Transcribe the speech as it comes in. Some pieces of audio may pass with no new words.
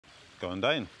Going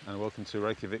down, and welcome to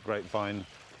Reykjavik Grapevine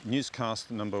Newscast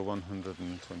number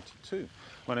 122.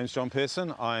 My name's John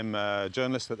Pearson. I'm a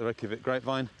journalist at the Reykjavik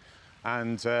Grapevine,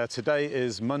 and today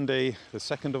is Monday the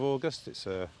 2nd of August. It's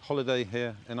a holiday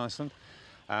here in Iceland.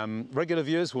 Regular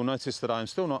viewers will notice that I'm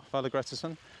still not Valur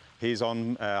Grettisson. He's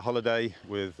on holiday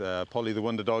with Polly the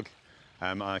Wonder Dog.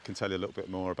 I can tell you a little bit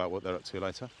more about what they're up to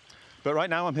later. But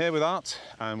right now I'm here with Art,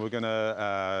 and we're going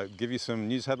to give you some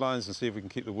news headlines and see if we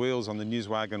can keep the wheels on the news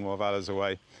wagon while Valur's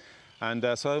away. And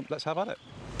so let's have at it.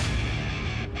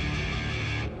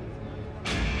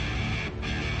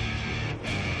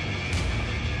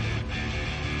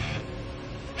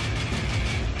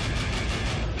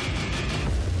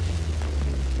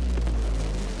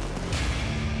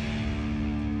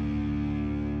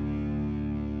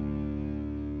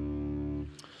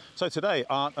 So today,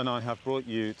 Art and I have brought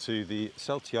you to the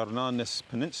Seltjarnarnes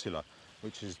Peninsula,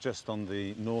 which is just on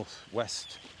the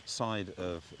northwest side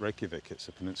of Reykjavik. It's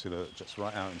a peninsula just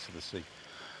right out into the sea.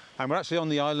 And we're actually on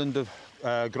the island of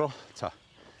Grota,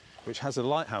 which has a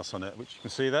lighthouse on it, which you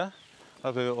can see there.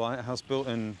 Lovely little lighthouse built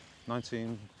in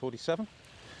 1947.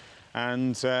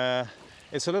 And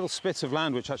it's a little spit of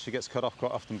land which actually gets cut off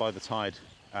quite often by the tide.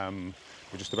 We're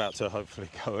just about to hopefully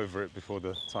go over it before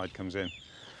the tide comes in.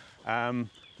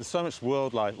 There's so much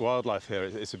wildlife here.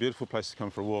 It's a beautiful place to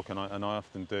come for a walk, and I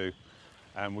often do.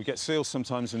 We get seals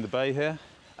sometimes in the bay here,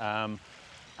 and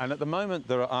at the moment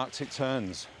there are Arctic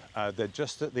terns. They're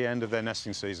just at the end of their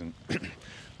nesting season,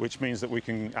 which means that we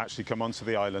can actually come onto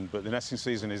the island, but the nesting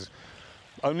season is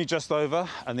only just over,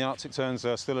 and the Arctic terns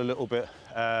are still a little bit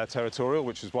territorial,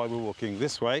 which is why we're walking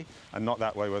this way and not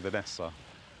that way where the nests are.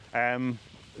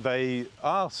 They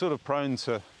are sort of prone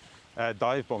to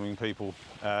dive bombing people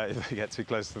if they get too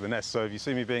close to the nest. So if you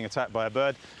see me being attacked by a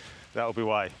bird, that'll be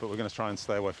why. But we're going to try and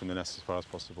stay away from the nest as far as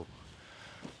possible.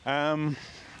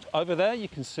 Over there you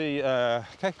can see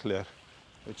Keklir,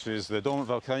 which is the dormant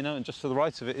volcano, and just to the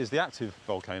right of it is the active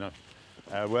volcano,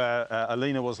 where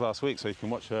Alina was last week. So you can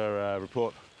watch her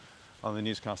report on the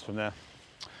newscast from there.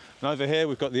 And over here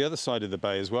we've got the other side of the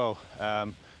bay as well.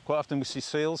 Quite often we see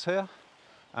seals here,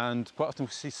 and quite often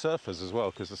we see surfers as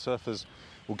well, because the surfers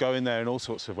will go in there in all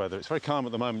sorts of weather. It's very calm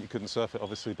at the moment, you couldn't surf it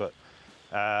obviously, but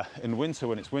in winter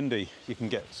when it's windy you can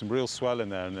get some real swell in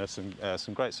there, and there's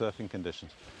some great surfing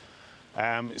conditions.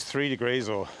 It's 3 degrees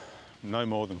or no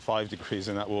more than 5 degrees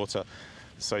in that water,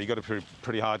 so you've got to be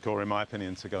pretty hardcore in my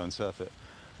opinion to go and surf it,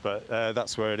 but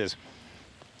that's where it is.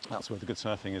 That's where the good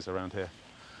surfing is around here.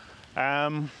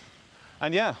 And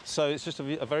yeah, so it's just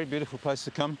a very beautiful place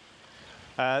to come.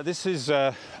 This is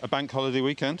a bank holiday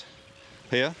weekend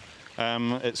here.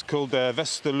 It's called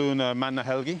Vesturluna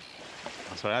Mannahelgi.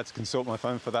 I'm sorry, I had to consult my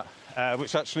phone for that,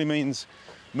 which actually means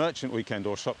merchant weekend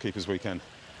or shopkeepers weekend.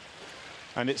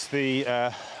 And it's the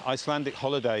Icelandic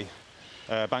holiday,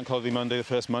 bank holiday Monday, the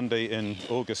first Monday in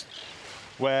August,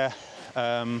 where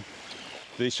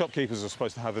the shopkeepers are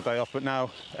supposed to have the day off, but now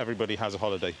everybody has a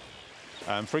holiday.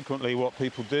 Frequently what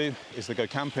people do is they go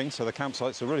camping, so the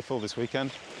campsites are really full this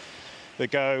weekend. They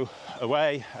go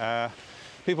away.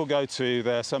 People go to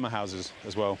their summer houses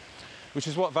as well, which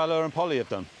is what Valur and Polly have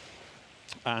done.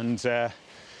 And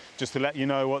just to let you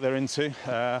know what they're into,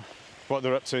 what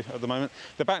they're up to at the moment.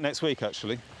 They're back next week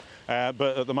actually, but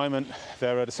at the moment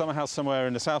they're at a summer house somewhere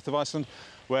in the south of Iceland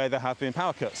where there have been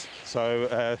power cuts.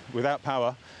 So without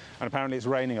power, and apparently it's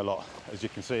raining a lot. As you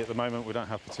can see at the moment, we don't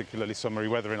have particularly summery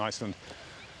weather in Iceland.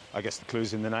 I guess the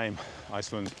clue's in the name,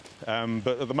 Iceland.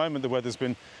 But at the moment the weather's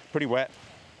been pretty wet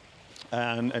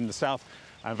and in the south.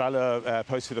 And Valur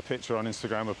posted a picture on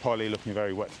Instagram of Polly looking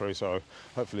very wet through, so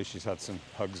hopefully she's had some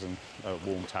hugs and a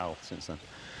warm towel since then.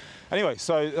 Anyway,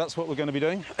 so that's what we're going to be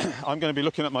doing. I'm going to be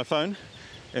looking at my phone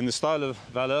in the style of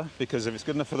Valur, because if it's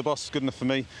good enough for the boss, it's good enough for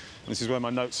me. And this is where my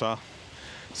notes are.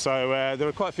 So there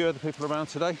are quite a few other people around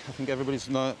today. I think everybody's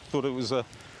thought it was a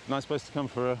nice place to come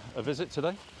for a visit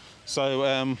today.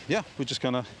 So yeah, we're just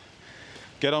going to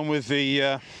get on with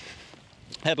the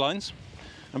headlines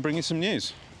and bring you some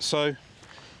news. So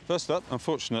first up,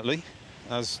 unfortunately,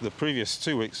 as the previous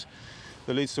 2 weeks,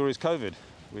 the lead story is COVID,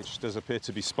 which does appear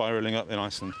to be spiralling up in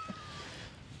Iceland.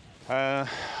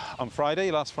 On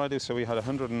Friday, last Friday, so we had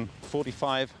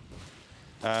 145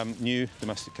 new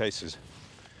domestic cases.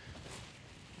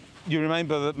 You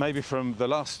remember that maybe from the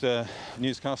last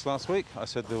newscast last week, I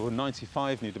said there were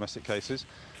 95 new domestic cases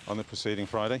on the preceding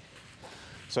Friday.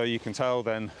 So you can tell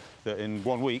then that in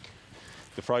 1 week,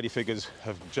 the Friday figures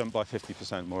have jumped by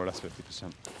 50%, more or less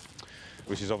 50%,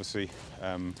 which is obviously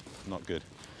not good.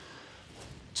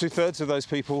 2/3 of those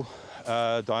people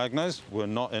diagnosed were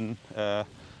not in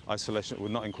isolation, were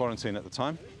not in quarantine at the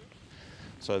time.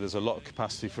 So there's a lot of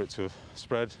capacity for it to have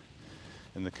spread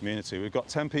in the community. We've got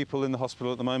 10 people in the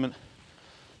hospital at the moment,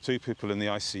 2 people in the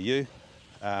ICU.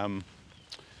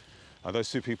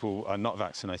 Those 2 people are not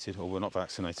vaccinated, or were not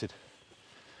vaccinated.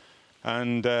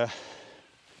 And the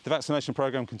vaccination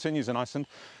program continues in Iceland.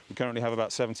 We currently have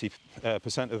about 70%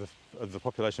 of the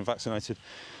population vaccinated,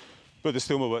 but there's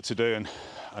still more work to do,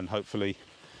 and hopefully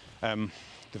the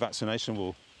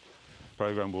vaccination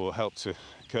program will help to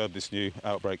curb this new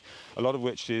outbreak, a lot of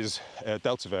which is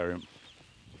Delta variant,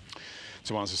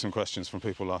 to answer some questions from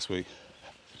people last week.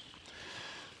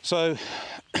 So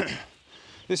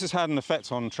this has had an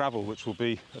effect on travel, which will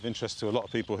be of interest to a lot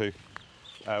of people who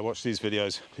watch these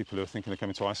videos, people who are thinking of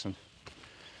coming to Iceland.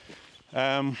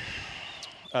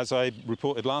 As I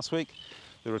reported last week,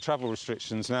 there are travel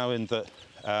restrictions now in that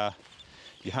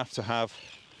you have to have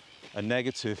a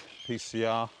negative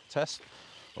PCR test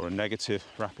or a negative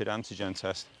rapid antigen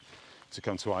test to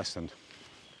come to Iceland.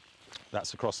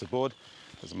 That's across the board.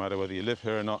 Doesn't matter whether you live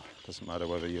here or not. Doesn't matter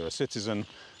whether you're a citizen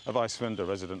of Iceland, a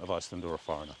resident of Iceland, or a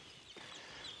foreigner.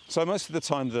 So most of the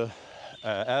time the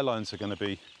airlines are going to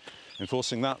be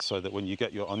enforcing that, so that when you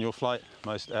get on your flight,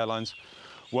 most airlines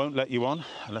won't let you on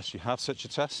unless you have such a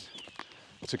test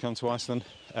to come to Iceland.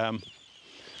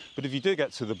 But if you do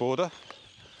get to the border,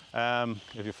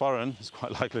 if you're foreign, it's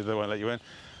quite likely they won't let you in.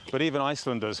 But even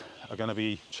Icelanders are going to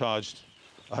be charged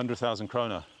 100,000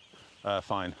 krona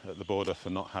fine at the border for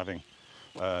not having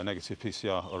a negative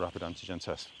PCR or rapid antigen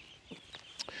test.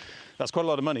 That's quite a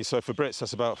lot of money. So for Brits,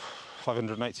 that's about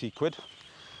 580 quid.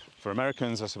 For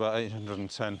Americans, that's about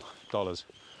 $810.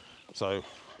 So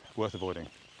worth avoiding.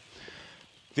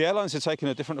 The airlines are taking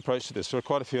a different approach to this. There are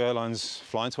quite a few airlines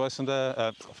flying to Iceland at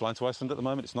the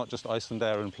moment. It's not just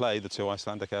Icelandair and Play, the 2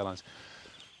 Icelandic airlines.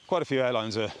 Quite a few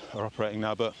airlines are operating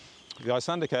now, but the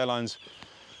Icelandic airlines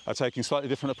are taking slightly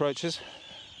different approaches.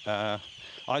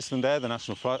 Icelandair, the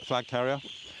national flag carrier,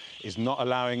 is not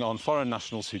allowing on foreign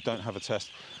nationals who don't have a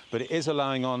test, but it is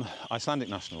allowing on Icelandic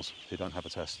nationals who don't have a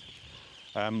test.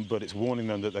 But it's warning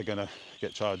them that they're going to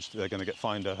get charged, they're going to get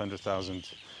fined 100,000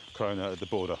 krona at the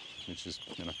border, which is,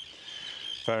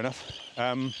 fair enough.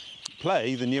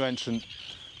 Play, the new entrant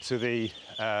to the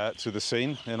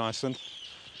scene in Iceland,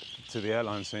 to the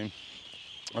airline scene,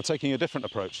 are taking a different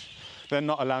approach. They're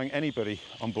not allowing anybody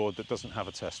on board that doesn't have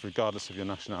a test, regardless of your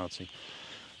nationality.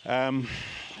 And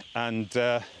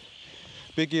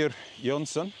Birgir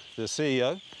Jónsson, the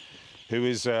CEO, who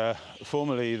is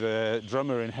formerly the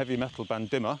drummer in heavy metal band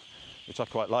Dimma, which I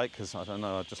quite like, because I don't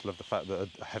know, I just love the fact that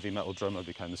a heavy metal drummer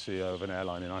became the CEO of an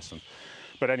airline in Iceland.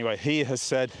 But anyway, he has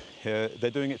said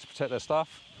they're doing it to protect their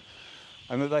staff,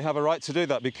 and that they have a right to do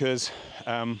that because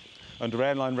under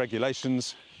airline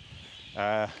regulations,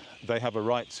 they have a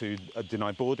right to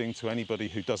deny boarding to anybody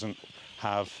who doesn't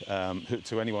have,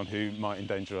 to anyone who might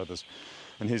endanger others.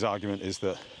 And his argument is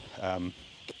that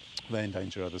they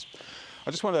endanger others. I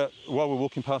just want to, while we're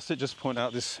walking past it, just point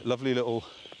out this lovely little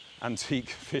antique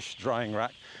fish drying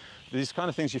rack. These kind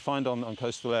of things you find on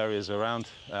coastal areas around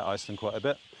Iceland quite a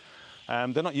bit.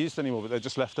 They're not used anymore, but they're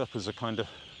just left up as a kind of,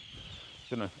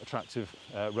 attractive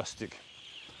rustic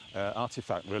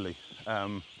artifact, really.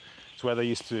 It's where they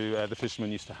used to, the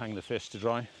fishermen used to hang the fish to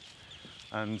dry,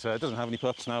 and it doesn't have any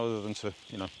purpose now other than to,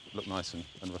 look nice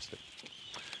and rustic.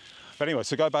 But anyway,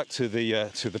 so go back to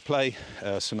the Play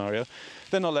scenario.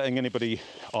 They're not letting anybody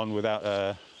on without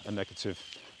a negative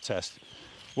test.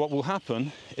 What will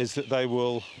happen is that they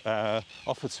will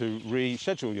offer to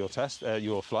reschedule your test,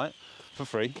 your flight, for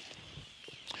free.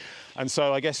 And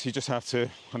so I guess you just have to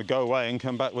kind of go away and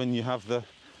come back when you have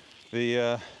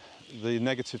the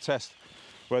negative test.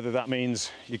 Whether that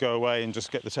means you go away and just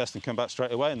get the test and come back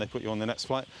straight away and they put you on the next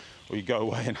flight, or you go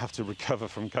away and have to recover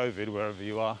from COVID wherever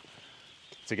you are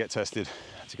to get tested,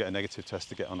 to get a negative test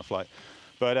to get on a flight.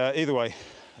 But either way,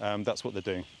 that's what they're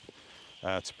doing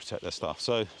to protect their staff.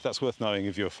 So that's worth knowing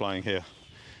if you're flying here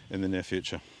in the near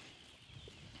future.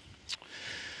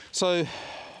 So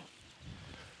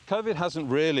COVID hasn't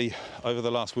really, over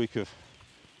the last week of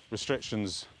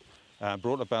restrictions,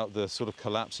 brought about the sort of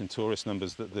collapse in tourist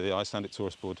numbers that the Icelandic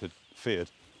Tourist Board had feared.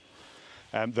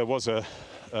 There was a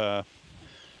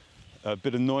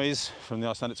bit of noise from the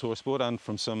Icelandic Tourist Board and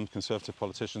from some conservative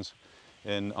politicians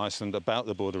in Iceland about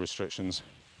the border restrictions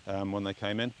when they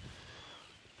came in.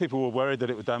 People were worried that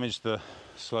it would damage the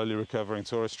slowly recovering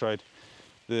tourist trade.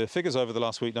 The figures over the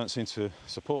last week don't seem to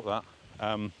support that,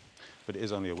 but it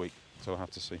is only a week, so we'll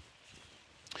have to see.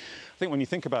 I think when you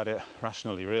think about it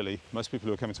rationally, really, most people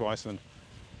who are coming to Iceland,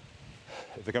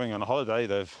 if they're going on a holiday,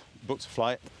 they've booked a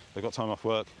flight, they've got time off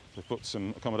work, they've booked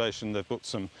some accommodation, they've booked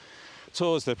some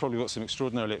tours, they've probably got some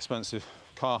extraordinarily expensive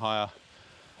car hire,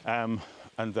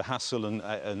 and the hassle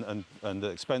and the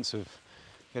expense of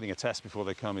getting a test before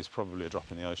they come is probably a drop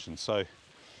in the ocean. So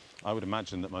I would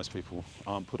imagine that most people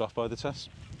aren't put off by the test.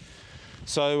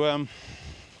 So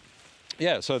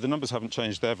yeah, so the numbers haven't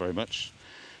changed there very much.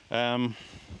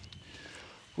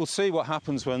 We'll see what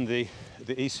happens when the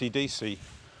ECDC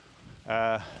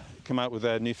come out with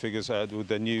their new figures, with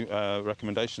their new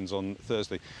recommendations on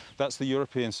Thursday. That's the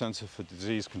European Centre for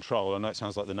Disease Control. I know it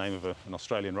sounds like the name of an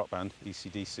Australian rock band,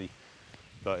 ECDC,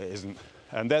 but it isn't.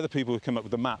 And they're the people who come up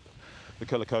with the map, the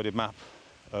colour-coded map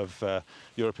of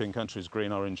European countries,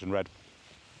 green, orange and red.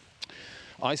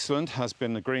 Iceland has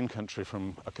been a green country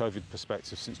from a COVID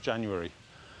perspective since January,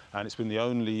 and it's been the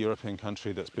only European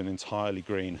country that's been entirely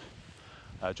green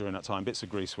during that time. Bits of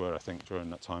Greece were, I think,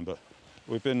 during that time, but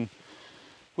we've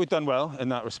done well in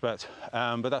that respect.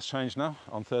 But that's changed now.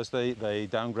 On Thursday, they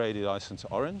downgraded Iceland to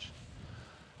orange,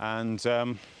 and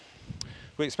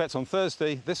we expect on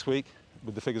Thursday this week,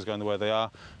 with the figures going the way they are,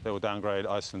 they will downgrade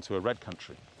Iceland to a red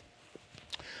country,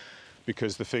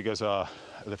 because the figures have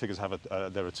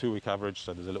they're a 2-week average,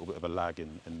 so there's a little bit of a lag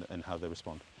in how they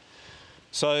respond.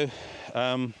 So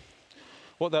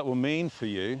what that will mean for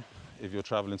you if you're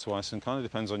traveling to Iceland kind of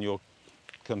depends on your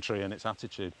country and its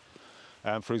attitude.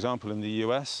 For example, in the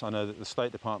US, I know that the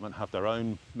State Department have their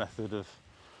own method of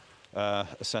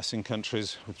assessing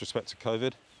countries with respect to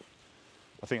COVID.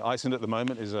 I think Iceland at the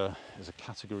moment is a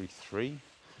category 3,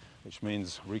 which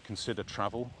means reconsider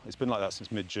travel. It's been like that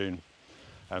since mid-June.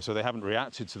 So they haven't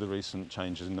reacted to the recent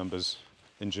changes in numbers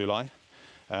in July.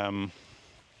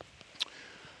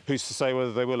 Who's to say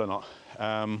whether they will or not?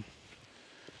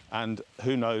 And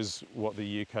who knows what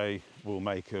the UK will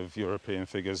make of European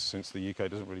figures, since the UK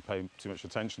doesn't really pay too much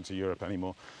attention to Europe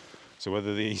anymore. So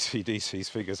whether the ECDC's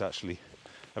figures actually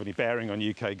have any bearing on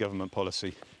UK government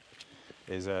policy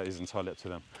is entirely up to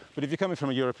them. But if you're coming from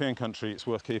a European country, it's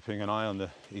worth keeping an eye on the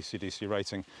ECDC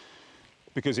rating,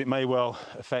 because it may well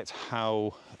affect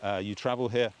how you travel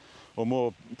here, or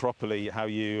more probably how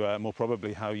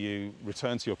you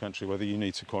return to your country, whether you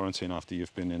need to quarantine after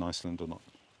you've been in Iceland or not.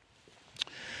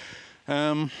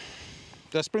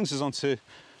 This brings us on to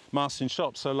masks in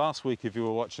shops. So last week, if you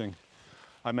were watching,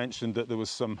 I mentioned that there was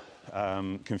some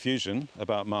confusion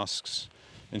about masks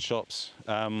in shops.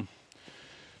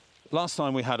 Last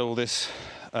time we had all this,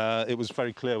 it was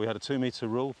very clear. We had a 2-metre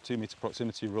rule, 2-metre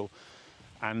proximity rule,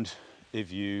 and if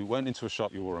you went into a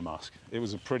shop, you wore a mask. It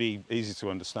was a pretty easy to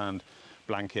understand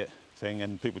blanket thing,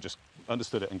 and people just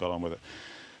understood it and got on with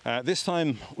it. This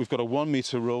time, we've got a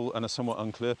 1-metre rule and a somewhat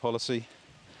unclear policy.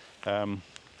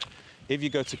 If you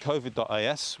go to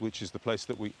covid.is, which is the place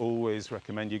that we always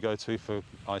recommend you go to for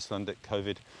Icelandic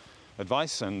COVID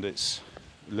advice, and it's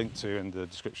linked to in the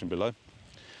description below,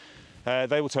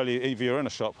 they will tell you if you're in a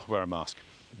shop, wear a mask.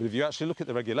 But if you actually look at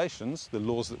the regulations, the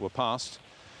laws that were passed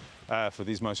for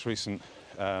these most recent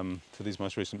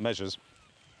measures,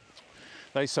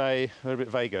 they say, they're a bit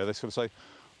vaguer. They sort of say,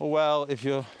 oh well, if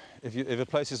a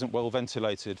place isn't well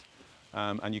ventilated,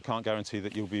 and you can't guarantee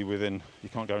that you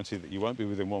won't be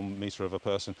within 1 metre of a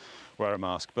person, wear a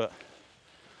mask. But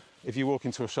if you walk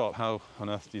into a shop, how on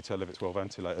earth do you tell if it's well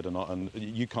ventilated or not? And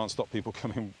you can't stop people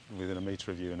coming within 1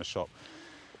 metre of you in a shop.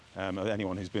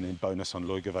 Anyone who's been in Bonus on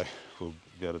Laugaveg will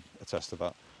be able to attest to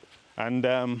that.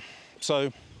 And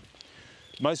so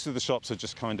most of the shops are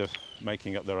just kind of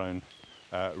making up their own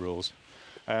rules.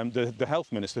 The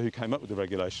health minister who came up with the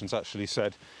regulations actually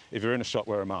said, if you're in a shop,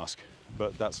 wear a mask.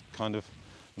 But that's kind of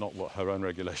not what her own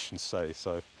regulations say.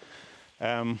 So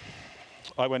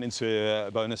I went into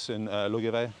Bonus in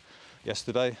Laugaveg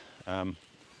yesterday.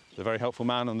 The very helpful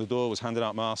man on the door was handing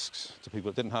out masks to people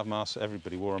that didn't have masks.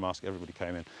 Everybody wore a mask, everybody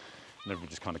came in, and everybody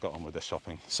just kind of got on with their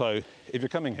shopping. So if you're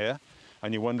coming here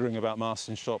and you're wondering about masks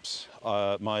in shops,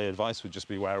 my advice would just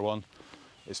be wear one.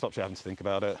 It stops you having to think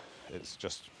about it. It's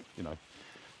just, you know,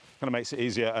 kind of makes it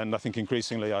easier. And I think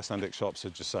increasingly Icelandic shops are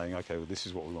just saying, okay, well, this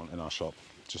is what we want in our shop,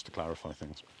 just to clarify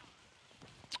things.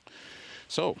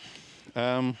 So,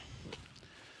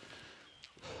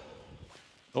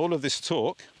 all of this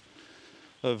talk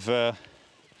of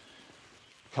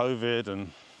COVID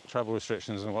and travel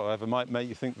restrictions and whatever might make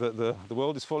you think that the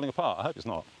world is falling apart. I hope it's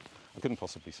not. I couldn't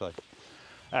possibly say.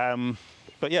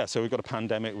 But yeah, so we've got a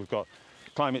pandemic, we've got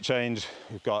climate change,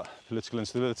 we've got political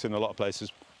instability in a lot of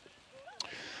places.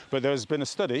 But there's been a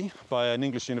study by an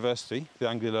English university, the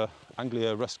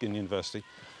Anglia Ruskin University,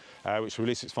 which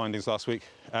released its findings last week,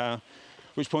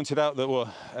 which pointed out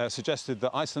that, suggested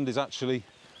that Iceland is actually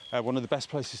one of the best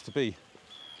places to be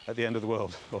at the end of the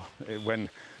world, or when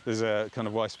there's a kind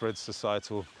of widespread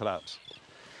societal collapse,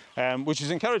 which is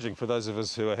encouraging for those of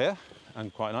us who are here,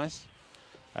 and quite nice.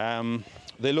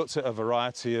 They looked at a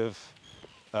variety of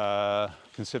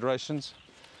considerations.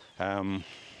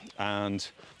 and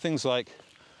things like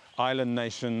island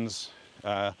nations,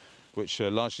 which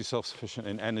are largely self-sufficient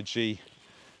in energy,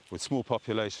 with small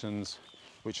populations,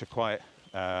 which are quite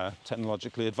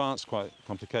technologically advanced, quite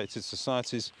complicated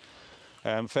societies,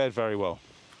 fared very well.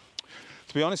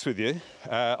 To be honest with you,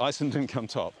 Iceland didn't come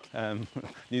top.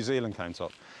 New Zealand came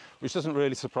top, which doesn't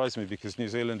really surprise me because New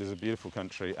Zealand is a beautiful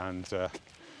country and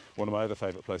one of my other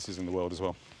favourite places in the world as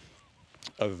well,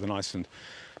 other than Iceland.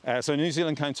 So New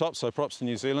Zealand came top, so props to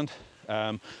New Zealand.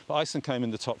 But Iceland came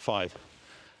in the top 5,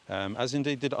 as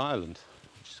indeed did Ireland,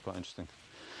 which is quite interesting.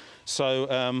 So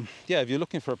yeah, if you're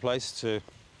looking for a place to,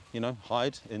 you know,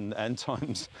 hide in the end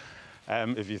times,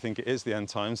 if you think it is the end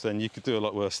times, then you could do a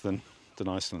lot worse than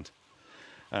Iceland.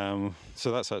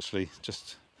 So that's actually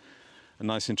just a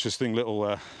nice, interesting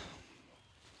little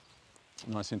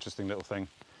thing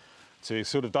to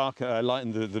sort of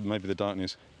lighten maybe the dark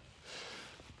news.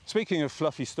 Speaking of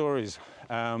fluffy stories,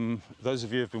 those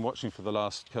of you who have been watching for the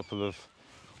last couple of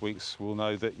weeks will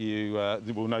know that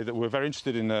we're very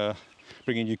interested in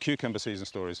bringing you cucumber season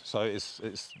stories. So it's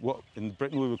what in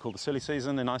Britain we would call the silly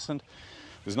season. In Iceland,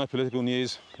 there's no political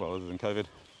news, well, other than COVID,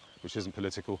 which isn't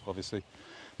political, obviously.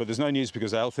 But there's no news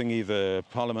because Althing, the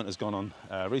Parliament, has gone on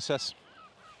recess.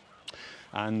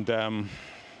 And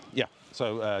yeah,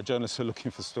 so journalists are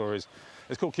looking for stories.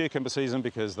 It's called cucumber season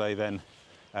because they then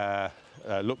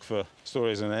look for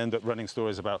stories and they end up running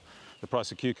stories about the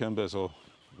price of cucumbers or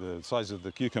the size of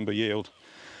the cucumber yield.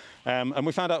 And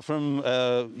we found out from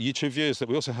YouTube viewers that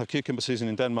we also have cucumber season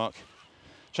in Denmark,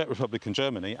 Czech Republic and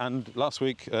Germany. And last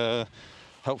week,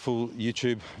 helpful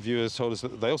YouTube viewers told us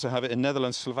that they also have it in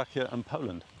Netherlands, Slovakia and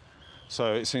Poland.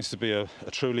 So it seems to be a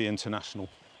truly international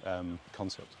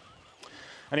concept.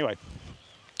 Anyway,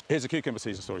 here's a cucumber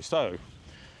season story. So,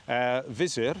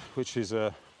 Vizir, which is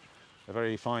a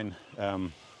very fine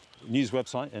news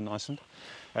website in Iceland,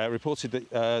 reported that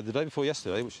the day before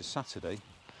yesterday, which is Saturday,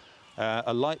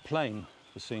 a light plane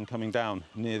was seen coming down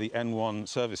near the N1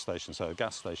 service station, so a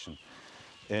gas station,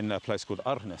 in a place called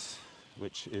Árnes,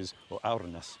 which is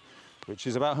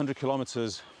about 100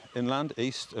 kilometers inland,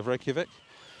 east of Reykjavik.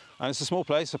 And it's a small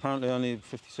place, apparently only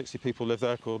 50, 60 people live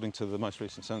there, according to the most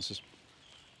recent census.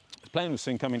 The plane was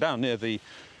seen coming down near the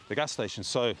gas station,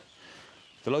 so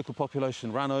the local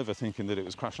population ran over thinking that it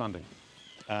was crash landing.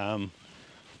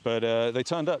 But they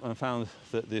turned up and found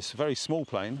that this very small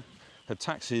plane had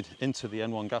taxied into the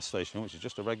N1 gas station, which is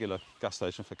just a regular gas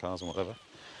station for cars and whatever,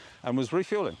 and was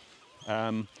refueling.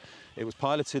 It was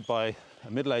piloted by a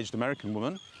middle-aged American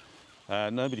woman.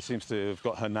 Nobody seems to have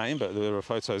got her name, but there are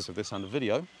photos of this and a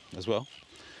video as well,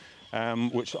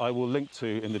 which I will link to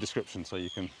in the description so you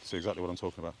can see exactly what I'm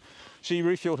talking about. She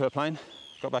refueled her plane,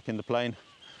 got back in the plane,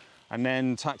 and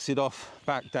then taxied off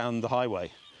back down the highway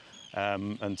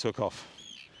and took off.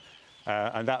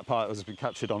 And that part has been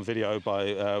captured on video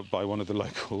by one of the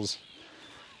locals.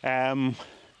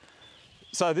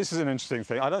 So this is an interesting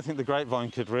thing. I don't think the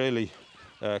grapevine could really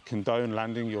condone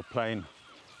landing your plane,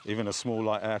 even a small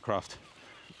light aircraft,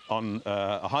 on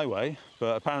a highway,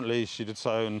 but apparently she did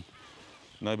so and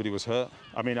nobody was hurt.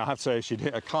 I mean, I have to say, if she'd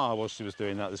hit a car while she was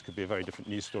doing that, this could be a very different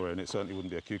news story, and it certainly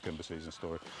wouldn't be a cucumber season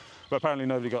story. But apparently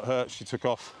nobody got hurt, she took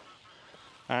off,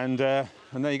 and there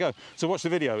you go. So watch the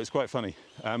video, it's quite funny.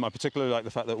 I particularly like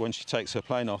the fact that when she takes her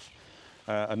plane off,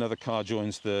 another car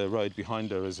joins the road behind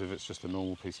her as if it's just a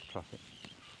normal piece of traffic.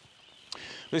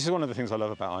 This is one of the things I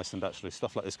love about Iceland, actually.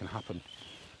 Stuff like this can happen.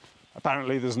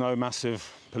 Apparently there's no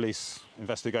massive police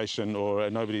investigation, or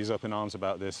nobody's up in arms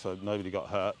about this, so nobody got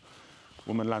hurt.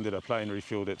 Woman landed her plane,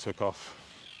 refueled it, took off,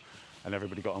 and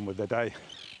everybody got on with their day,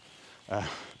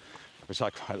 which I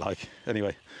quite like.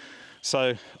 Anyway,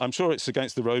 so I'm sure it's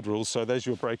against the road rules, so there's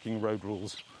your breaking road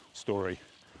rules story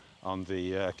on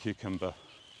the cucumber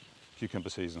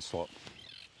season slot.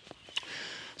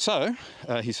 So,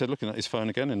 he said, looking at his phone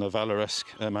again in a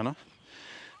Valor-esque manner,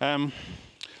 I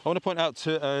want to point out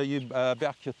to you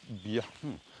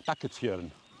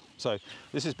Bakkatjörn. So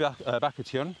this is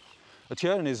Bakkatjörn. A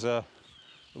tjörn is a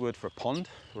word for a pond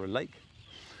or a lake.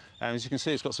 And as you can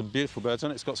see, it's got some beautiful birds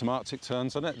on it. It's got some Arctic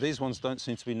terns on it. These ones don't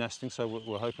seem to be nesting, so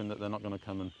we're hoping that they're not going to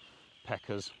come and peck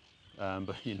us,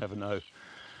 but you never know.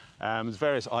 There's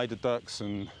various eider ducks,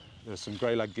 and there's some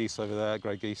grey-lag geese over there,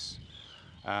 grey geese.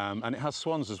 And it has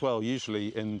swans as well.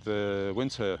 Usually in the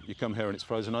winter, you come here and it's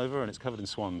frozen over and it's covered in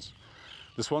swans.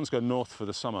 The swans go north for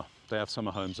the summer. They have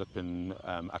summer homes up in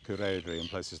Akureyri and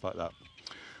places like that.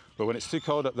 But when it's too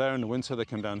cold up there in the winter, they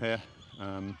come down here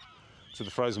to the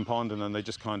frozen pond, and then they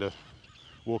just kind of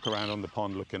walk around on the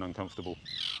pond looking uncomfortable.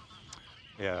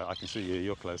 Yeah, I can see you,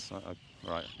 you're close.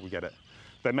 Right, we get it.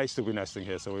 They may still be nesting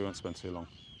here, so we won't spend too long.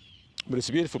 But it's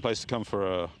a beautiful place to come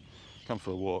for come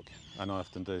for a walk, and I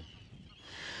often do.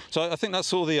 So I think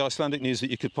that's all the Icelandic news that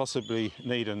you could possibly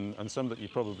need, and some that you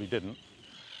probably didn't.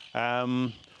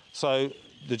 So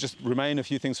there just remain a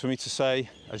few things for me to say.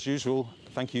 As usual,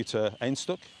 thank you to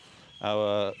Einstök,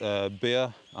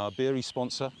 our beery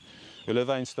sponsor. We love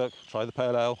Einstök. Try the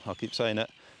pale ale. I'll keep saying it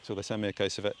until they send me a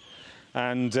case of it.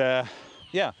 And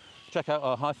yeah, check out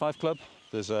our High Five Club.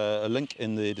 There's a link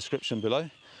in the description below,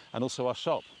 and also our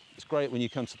shop. It's great when you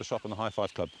come to the shop and the High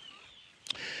Five Club,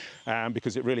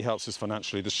 because it really helps us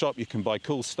financially. The shop, you can buy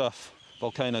cool stuff,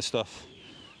 volcano stuff,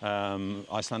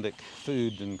 Icelandic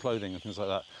food and clothing and things like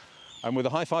that. And with the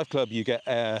High Five Club, you get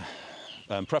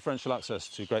preferential access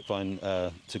to grapevine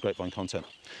content,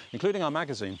 including our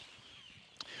magazine.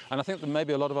 And I think that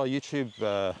maybe a lot of our YouTube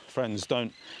friends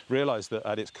don't realise that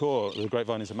at its core, the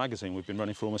Grapevine is a magazine. We've been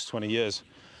running for almost 20 years,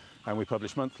 and we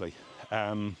publish monthly.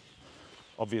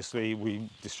 Obviously, we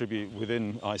distribute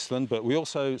within Iceland, but we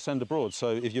also send abroad. So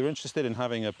if you're interested in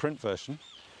having a print version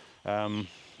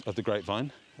of the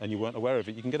Grapevine, and you weren't aware of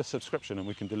it, you can get a subscription, and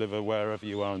we can deliver wherever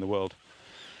you are in the world.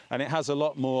 And it has a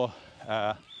lot more,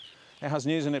 it has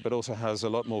news in it, but also has a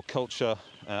lot more culture,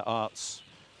 arts,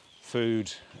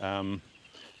 food,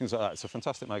 things like that. It's a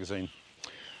fantastic magazine.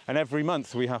 And every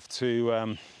month we have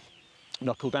to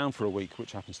knuckle down for a week,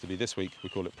 which happens to be this week. We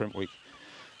call it Print Week.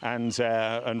 And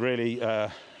really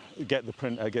get the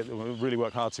print, really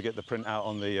work hard to get the print out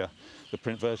on the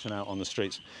print version out on the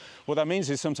streets. What that means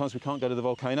is sometimes we can't go to the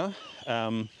volcano.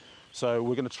 So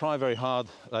we're going to try very hard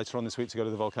later on this week to go to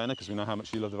the volcano, because we know how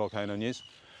much you love the volcano news.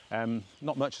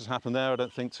 Not much has happened there, I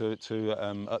don't think, to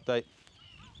update.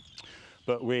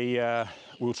 But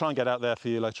we'll try and get out there for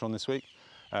you later on this week,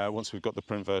 once we've got the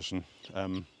print version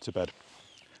to bed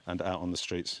and out on the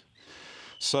streets.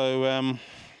 So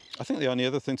I think the only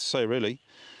other thing to say really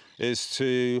is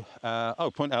to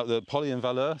point out that Polly and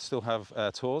Valur still have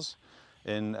tours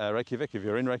in Reykjavik. If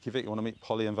you're in Reykjavik, you want to meet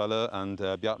Polly and Valur and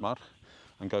Bjartmar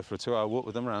and go for a 2-hour walk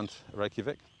with them around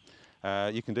Reykjavik,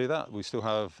 you can do that. We still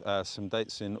have some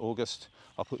dates in August.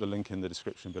 I'll put the link in the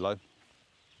description below.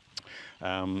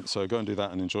 So go and do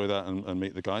that and enjoy that and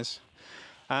meet the guys.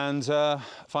 And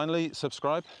finally,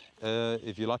 subscribe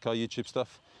if you like our YouTube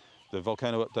stuff, the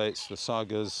volcano updates, the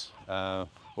sagas,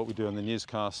 what we do in the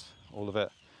newscast, all of it.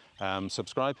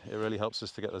 Subscribe, it really helps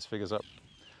us to get those figures up,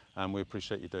 and we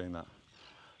appreciate you doing that.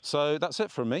 So that's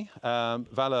it from me.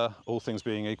 Valur, all things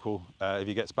being equal, if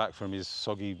he gets back from his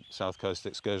soggy south coast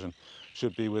excursion,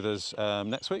 should be with us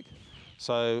next week.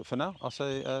 So for now, I'll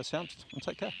say sjáumst and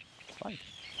take care. Bye.